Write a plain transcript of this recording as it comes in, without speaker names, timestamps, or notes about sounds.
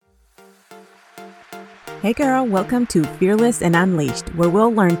Hey girl, welcome to Fearless and Unleashed, where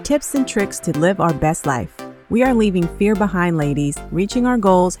we'll learn tips and tricks to live our best life. We are leaving fear behind, ladies, reaching our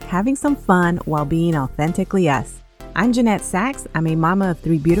goals, having some fun while being authentically us. I'm Jeanette Sachs. I'm a mama of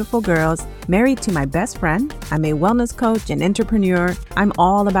 3 beautiful girls, married to my best friend. I'm a wellness coach and entrepreneur. I'm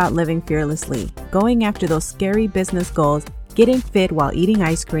all about living fearlessly, going after those scary business goals, getting fit while eating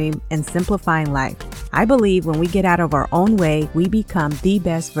ice cream, and simplifying life. I believe when we get out of our own way, we become the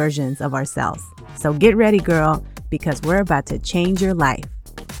best versions of ourselves. So get ready, girl, because we're about to change your life.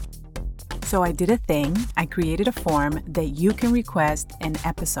 So I did a thing. I created a form that you can request an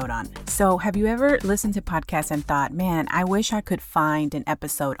episode on. So have you ever listened to podcasts and thought, man, I wish I could find an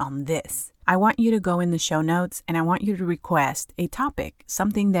episode on this? I want you to go in the show notes and I want you to request a topic,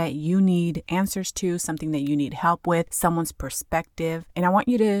 something that you need answers to, something that you need help with, someone's perspective. And I want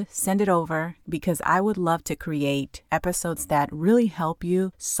you to send it over because I would love to create episodes that really help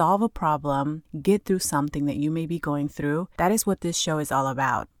you solve a problem, get through something that you may be going through. That is what this show is all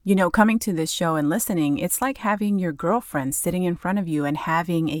about. You know, coming to this show and listening, it's like having your girlfriend sitting in front of you and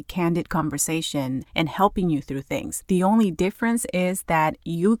having a candid conversation and helping you through things. The only difference is that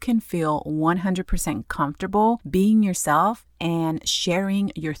you can feel 100% comfortable being yourself and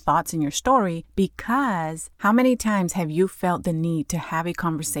sharing your thoughts and your story, because how many times have you felt the need to have a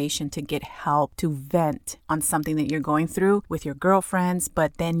conversation to get help, to vent on something that you're going through with your girlfriends,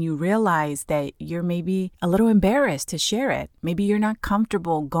 but then you realize that you're maybe a little embarrassed to share it. Maybe you're not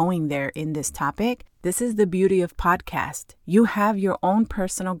comfortable going there in this topic. This is the beauty of podcast. You have your own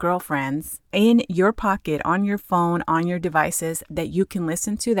personal girlfriends in your pocket, on your phone, on your devices that you can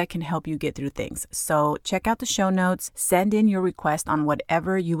listen to that can help you get through things. So check out the show notes, send in your request on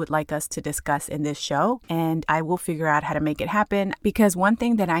whatever you would like us to discuss in this show, and I will figure out how to make it happen. Because one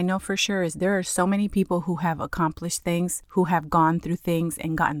thing that I know for sure is there are so many people who have accomplished things, who have gone through things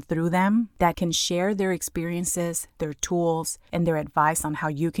and gotten through them, that can share their experiences, their tools, and their advice on how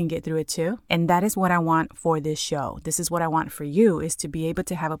you can get through it too. And that is what I want for this show. This is what I want for you, is to be able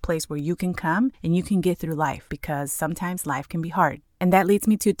to have a place where you can come and you can get through life, because sometimes life can be hard. And that leads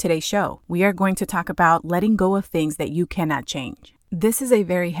me to today's show. We are going to talk about letting go of things that you cannot change. This is a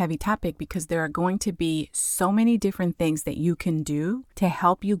very heavy topic because there are going to be so many different things that you can do to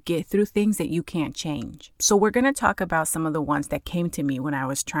help you get through things that you can't change. So we're going to talk about some of the ones that came to me when I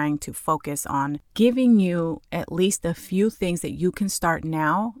was trying to focus on giving you at least a few things that you can start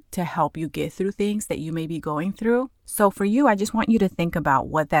now to help you get through things that you may be going through. So for you, I just want you to think about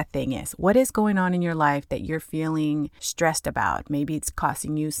what that thing is. What is going on in your life that you're feeling stressed about? Maybe it's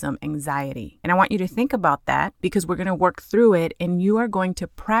causing you some anxiety. And I want you to think about that because we're going to work through it and you are going to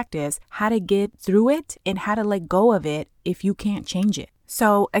practice how to get through it and how to let go of it if you can't change it.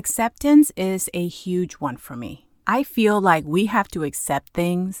 So acceptance is a huge one for me. I feel like we have to accept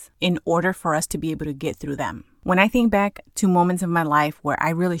things in order for us to be able to get through them. When I think back to moments of my life where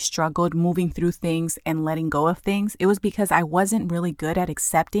I really struggled moving through things and letting go of things, it was because I wasn't really good at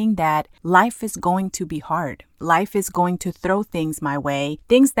accepting that life is going to be hard. Life is going to throw things my way,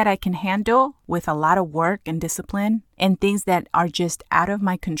 things that I can handle with a lot of work and discipline, and things that are just out of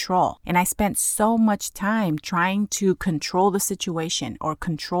my control. And I spent so much time trying to control the situation or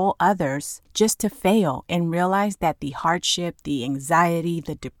control others just to fail and realize that the hardship, the anxiety,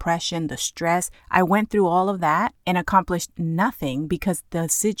 the depression, the stress, I went through all of that and accomplished nothing because the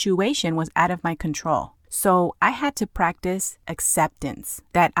situation was out of my control. So I had to practice acceptance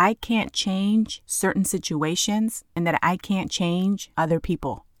that I can't change certain situations and that I can't change other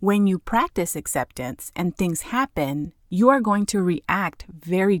people. When you practice acceptance and things happen, you are going to react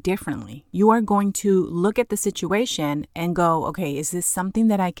very differently. You are going to look at the situation and go, okay, is this something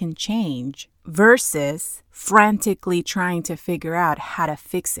that I can change? Versus frantically trying to figure out how to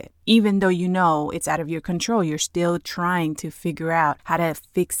fix it. Even though you know it's out of your control, you're still trying to figure out how to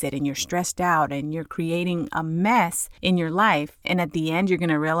fix it, and you're stressed out and you're creating a mess in your life. And at the end, you're going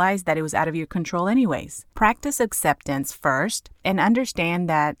to realize that it was out of your control anyways. Practice acceptance first and understand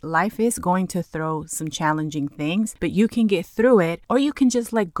that life is going to throw some challenging things, but you can get through it, or you can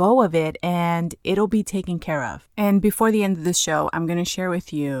just let go of it and it'll be taken care of. And before the end of the show, I'm going to share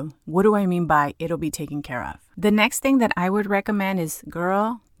with you, what do I mean by it'll be taken care of? The next thing that I would recommend is,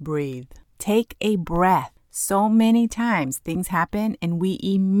 girl, breathe. Take a breath. So many times things happen and we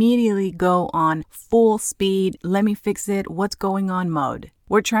immediately go on full speed, let me fix it, what's going on mode.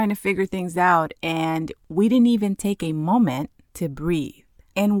 We're trying to figure things out and we didn't even take a moment to breathe.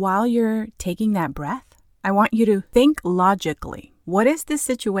 And while you're taking that breath, I want you to think logically. what is this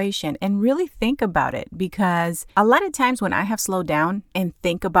situation? And really think about it, because a lot of times when I have slowed down and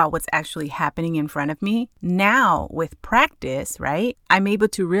think about what's actually happening in front of me, now with practice, right, I'm able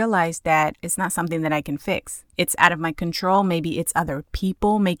to realize that it's not something that I can fix. It's out of my control. Maybe it's other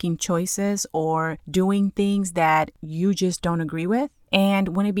people making choices or doing things that you just don't agree with.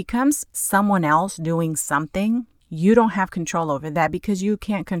 And when it becomes someone else doing something, you don't have control over that because you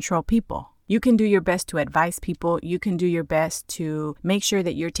can't control people. You can do your best to advise people. You can do your best to make sure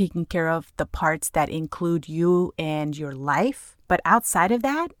that you're taking care of the parts that include you and your life. But outside of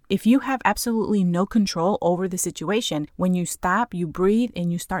that, if you have absolutely no control over the situation, when you stop, you breathe, and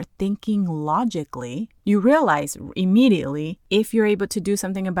you start thinking logically, you realize immediately if you're able to do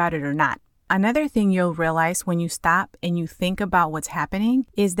something about it or not. Another thing you'll realize when you stop and you think about what's happening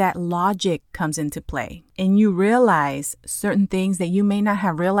is that logic comes into play. And you realize certain things that you may not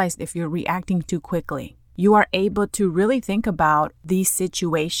have realized if you're reacting too quickly. You are able to really think about the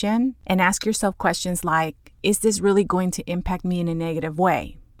situation and ask yourself questions like, is this really going to impact me in a negative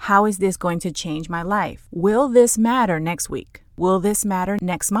way? How is this going to change my life? Will this matter next week? Will this matter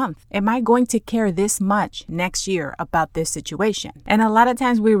next month? Am I going to care this much next year about this situation? And a lot of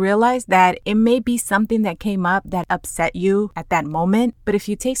times we realize that it may be something that came up that upset you at that moment. But if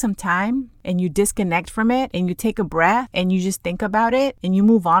you take some time and you disconnect from it and you take a breath and you just think about it and you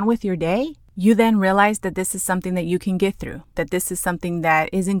move on with your day, you then realize that this is something that you can get through, that this is something that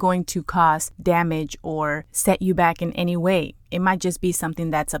isn't going to cause damage or set you back in any way. It might just be something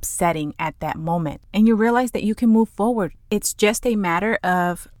that's upsetting at that moment. And you realize that you can move forward. It's just a matter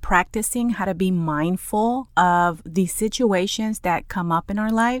of practicing how to be mindful of the situations that come up in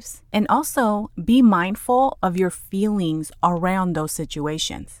our lives, and also be mindful of your feelings around those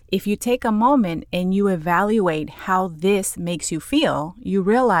situations. If you take a moment and you evaluate how this makes you feel, you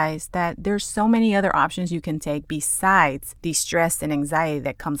realize that there's so many other options you can take besides the stress and anxiety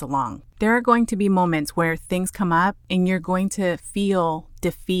that comes along. There are going to be moments where things come up and you're going to feel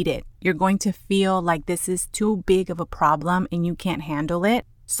defeated. You're going to feel like this is too big of a problem and you can't handle it.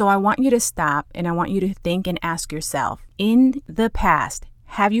 So I want you to stop and I want you to think and ask yourself, in the past,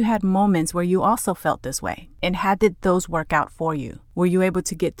 have you had moments where you also felt this way? And how did those work out for you? Were you able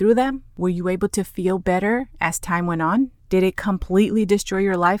to get through them? Were you able to feel better as time went on? Did it completely destroy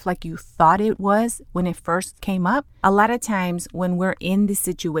your life like you thought it was when it first came up? A lot of times when we're in this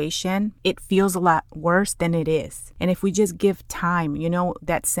situation, it feels a lot worse than it is. And if we just give time, you know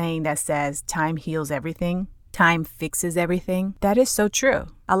that saying that says time heals everything? Time fixes everything. That is so true.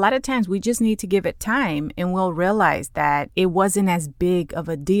 A lot of times we just need to give it time and we'll realize that it wasn't as big of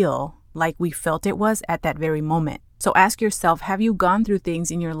a deal like we felt it was at that very moment. So ask yourself, have you gone through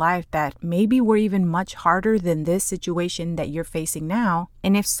things in your life that maybe were even much harder than this situation that you're facing now?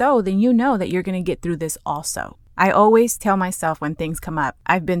 And if so, then you know that you're going to get through this also. I always tell myself when things come up,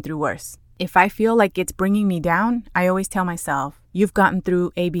 I've been through worse. If I feel like it's bringing me down, I always tell myself, you've gotten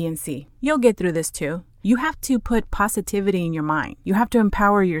through A, B, and C. You'll get through this too. You have to put positivity in your mind. You have to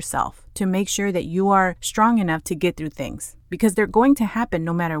empower yourself to make sure that you are strong enough to get through things, because they're going to happen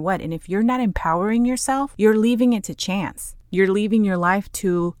no matter what. And if you're not empowering yourself, you're leaving it to chance. You're leaving your life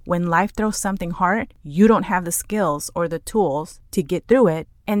to when life throws something hard, you don't have the skills or the tools to get through it.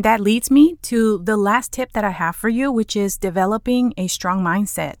 And that leads me to the last tip that I have for you, which is developing a strong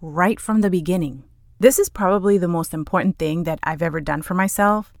mindset right from the beginning. This is probably the most important thing that I've ever done for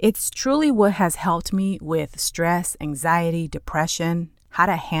myself. It's truly what has helped me with stress, anxiety, depression, how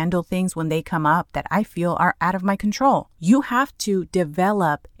to handle things when they come up that I feel are out of my control. You have to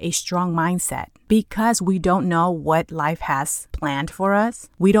develop a strong mindset because we don't know what life has planned for us.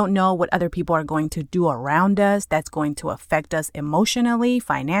 We don't know what other people are going to do around us that's going to affect us emotionally,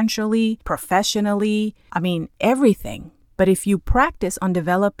 financially, professionally. Everything. But if you practice on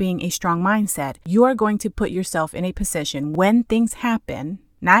developing a strong mindset, you are going to put yourself in a position when things happen,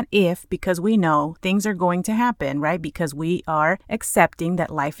 not if, because we know things are going to happen, right? Because we are accepting that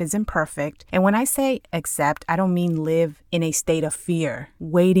life isn't perfect. And when I say accept, I don't mean live in a state of fear,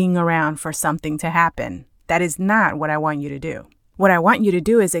 waiting around for something to happen. That is not what I want you to do. What I want you to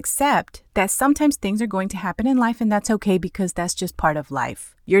do is accept that sometimes things are going to happen in life, and that's okay because that's just part of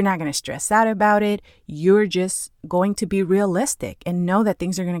life. You're not going to stress out about it. You're just going to be realistic and know that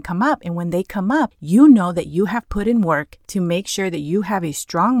things are going to come up. And when they come up, you know that you have put in work to make sure that you have a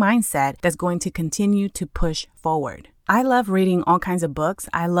strong mindset that's going to continue to push forward. I love reading all kinds of books.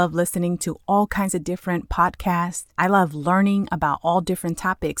 I love listening to all kinds of different podcasts. I love learning about all different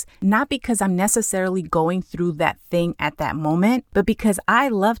topics, not because I'm necessarily going through that thing at that moment, but because I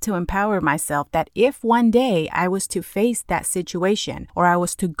love to empower myself that if one day I was to face that situation or I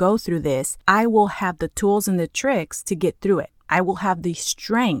was to go through this, I will have the tools and the tricks to get through it. I will have the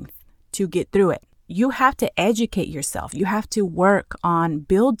strength to get through it. You have to educate yourself. You have to work on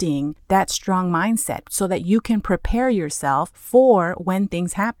building that strong mindset so that you can prepare yourself for when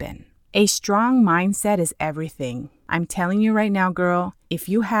things happen. A strong mindset is everything. I'm telling you right now, girl, if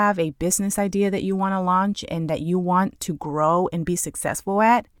you have a business idea that you want to launch and that you want to grow and be successful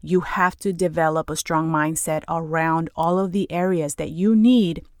at, you have to develop a strong mindset around all of the areas that you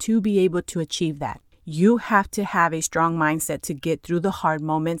need to be able to achieve that. You have to have a strong mindset to get through the hard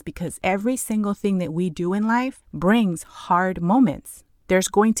moments because every single thing that we do in life brings hard moments. There's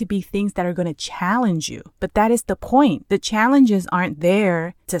going to be things that are going to challenge you, but that is the point. The challenges aren't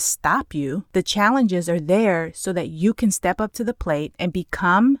there to stop you. The challenges are there so that you can step up to the plate and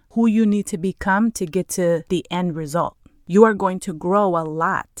become who you need to become to get to the end result. You are going to grow a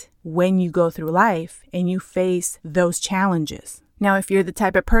lot when you go through life and you face those challenges. Now, if you're the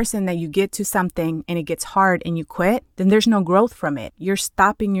type of person that you get to something and it gets hard and you quit, then there's no growth from it. You're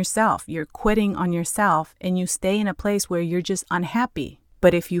stopping yourself. You're quitting on yourself and you stay in a place where you're just unhappy.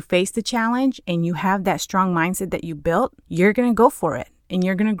 But if you face the challenge and you have that strong mindset that you built, you're going to go for it and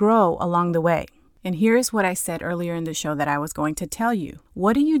you're going to grow along the way. And here is what I said earlier in the show that I was going to tell you.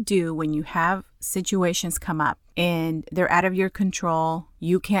 What do you do when you have situations come up and they're out of your control?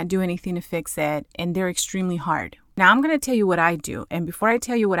 You can't do anything to fix it and they're extremely hard. Now, I'm going to tell you what I do. And before I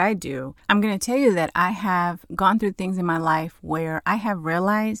tell you what I do, I'm going to tell you that I have gone through things in my life where I have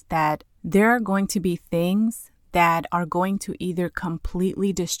realized that there are going to be things that are going to either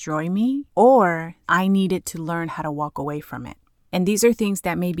completely destroy me or I needed to learn how to walk away from it. And these are things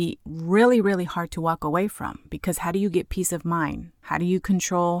that may be really, really hard to walk away from because how do you get peace of mind? How do you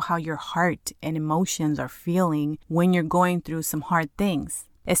control how your heart and emotions are feeling when you're going through some hard things?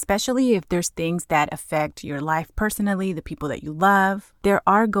 Especially if there's things that affect your life personally, the people that you love. There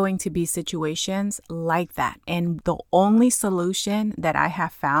are going to be situations like that. And the only solution that I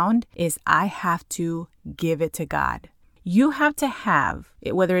have found is I have to give it to God. You have to have,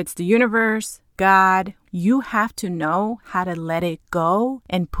 whether it's the universe, God, you have to know how to let it go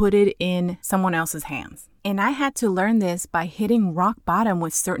and put it in someone else's hands. And I had to learn this by hitting rock bottom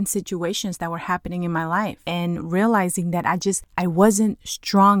with certain situations that were happening in my life and realizing that I wasn't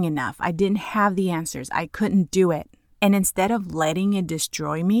strong enough. I didn't have the answers. I couldn't do it. And instead of letting it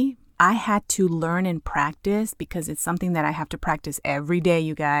destroy me, I had to learn and practice because it's something that I have to practice every day,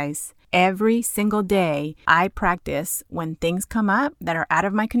 you guys. Every single day, I practice when things come up that are out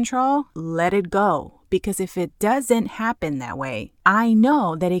of my control, let it go. Because if it doesn't happen that way, I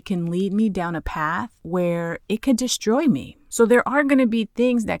know that it can lead me down a path where it could destroy me. So there are going to be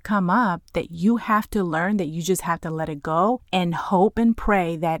things that come up that you have to learn, that you just have to let it go and hope and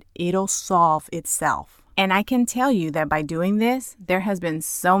pray that it'll solve itself. And I can tell you that by doing this, there has been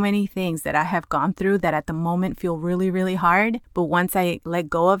so many things that I have gone through that at the moment feel really, really hard. But once I let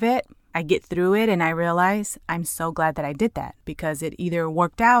go of it, I get through it and I realize I'm so glad that I did that because it either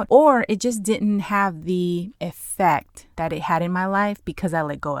worked out or it just didn't have the effect that it had in my life because I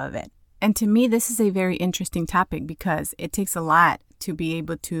let go of it. And to me, this is a very interesting topic because it takes a lot to be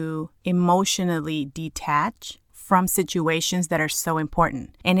able to emotionally detach from situations that are so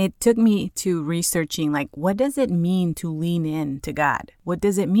important. And it took me to researching, what does it mean to lean in to God? What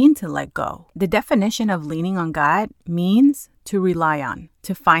does it mean to let go? The definition of leaning on God means to rely on,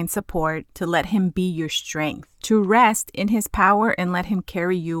 to find support, to let Him be your strength, to rest in His power and let Him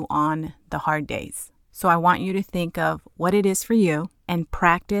carry you on the hard days. So I want you to think of what it is for you and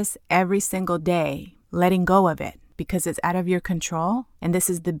practice every single day letting go of it. Because it's out of your control. And this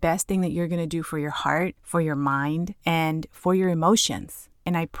is the best thing that you're going to do for your heart, for your mind, and for your emotions.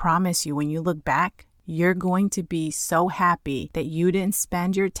 And I promise you, when you look back, you're going to be so happy that you didn't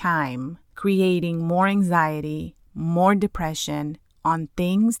spend your time creating more anxiety, more depression on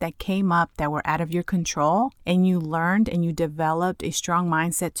things that came up that were out of your control. And you learned and you developed a strong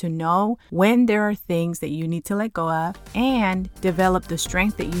mindset to know when there are things that you need to let go of and develop the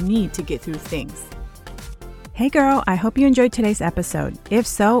strength that you need to get through things. Hey girl, I hope you enjoyed today's episode. If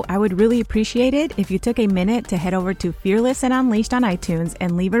so, I would really appreciate it if you took a minute to head over to Fearless and Unleashed on iTunes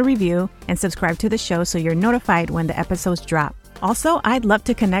and leave a review and subscribe to the show so you're notified when the episodes drop. Also, I'd love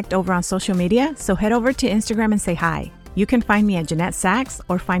to connect over on social media, so head over to Instagram and say hi. You can find me at Jeanette Sachs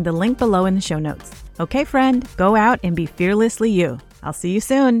or find the link below in the show notes. Okay, friend, go out and be fearlessly you. I'll see you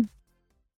soon.